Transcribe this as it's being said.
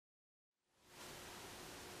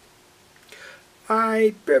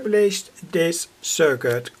I published this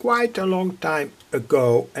circuit quite a long time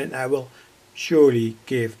ago, and I will surely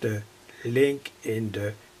give the link in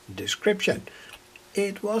the description.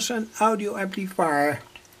 It was an audio amplifier,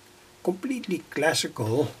 completely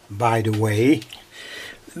classical by the way,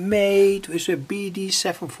 made with a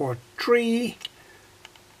BD743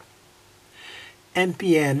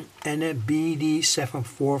 NPN and a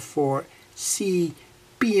BD744C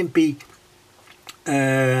PNP.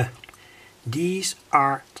 These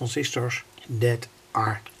are transistors that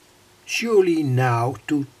are surely now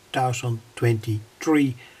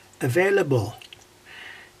 2023 available.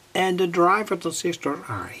 And the driver transistors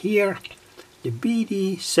are here, the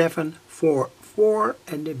BD744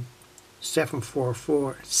 and the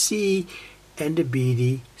 744C and the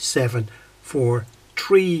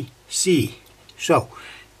BD743C. So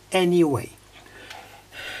anyway,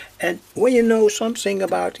 and when you know something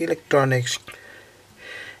about electronics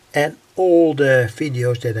and all the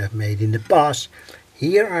videos that I've made in the past,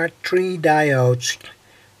 here are 3 diodes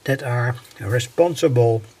that are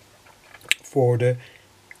responsible for the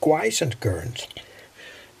quiescent current.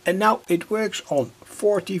 And now it works on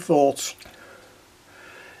 40 volts.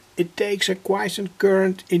 It takes a quiescent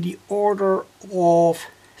current in the order of,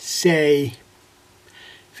 say,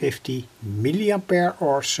 50 milliampere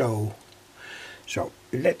or so. So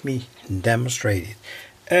let me demonstrate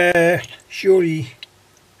it.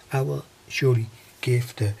 I will surely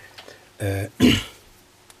give the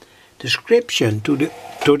description to the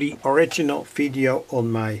original video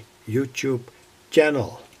on my YouTube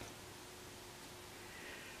channel.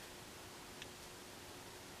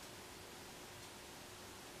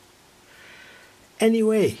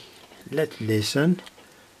 Anyway, let's listen.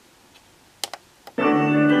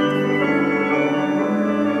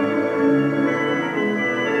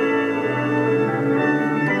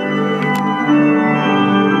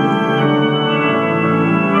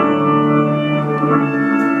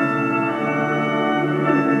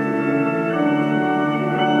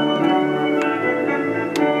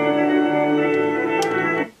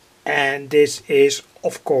 And this is,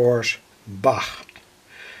 of course, Bach.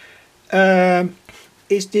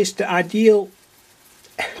 Is this the ideal,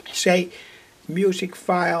 say, music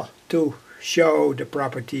file to show the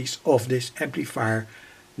properties of this amplifier?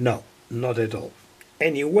 No, not at all.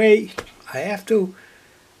 Anyway, I have to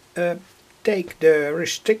take the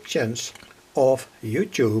restrictions of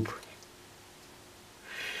YouTube.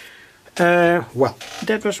 Well,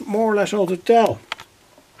 that was more or less all to tell.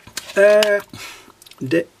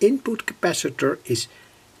 The input capacitor is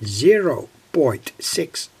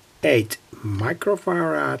 0.68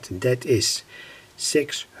 microfarad, that is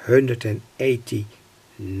 680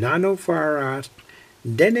 nanofarad.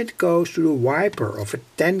 Then it goes to the wiper of a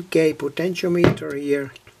 10K potentiometer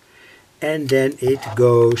here, and then it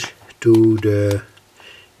goes to the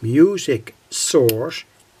music source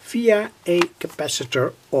via a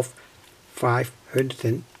capacitor of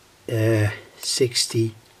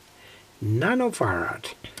 560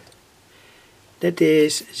 nanofarad. That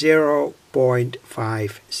is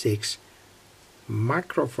 0.56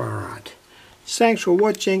 microfarad. Thanks for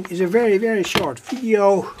watching. It's a very short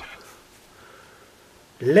video.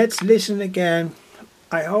 Let's listen again.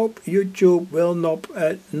 I hope YouTube will not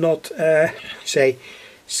say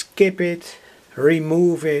skip it,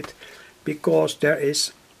 remove it, because there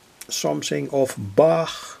is something of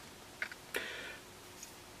Bach.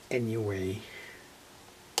 Anyway.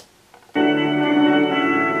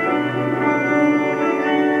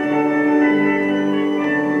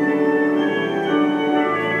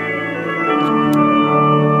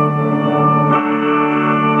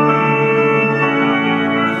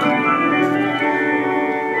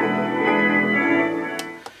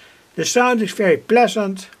 The sound is very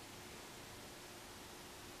pleasant.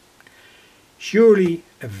 Surely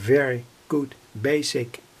a very good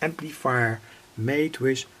basic amplifier made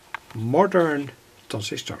with modern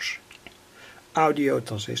transistors, audio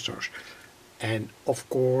transistors. And of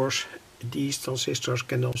course these transistors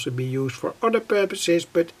can also be used for other purposes,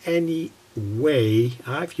 but anyway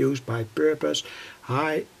I've used by purpose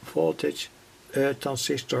high voltage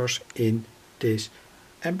transistors in this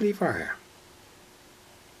amplifier.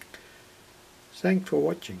 Thanks for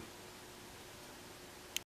watching.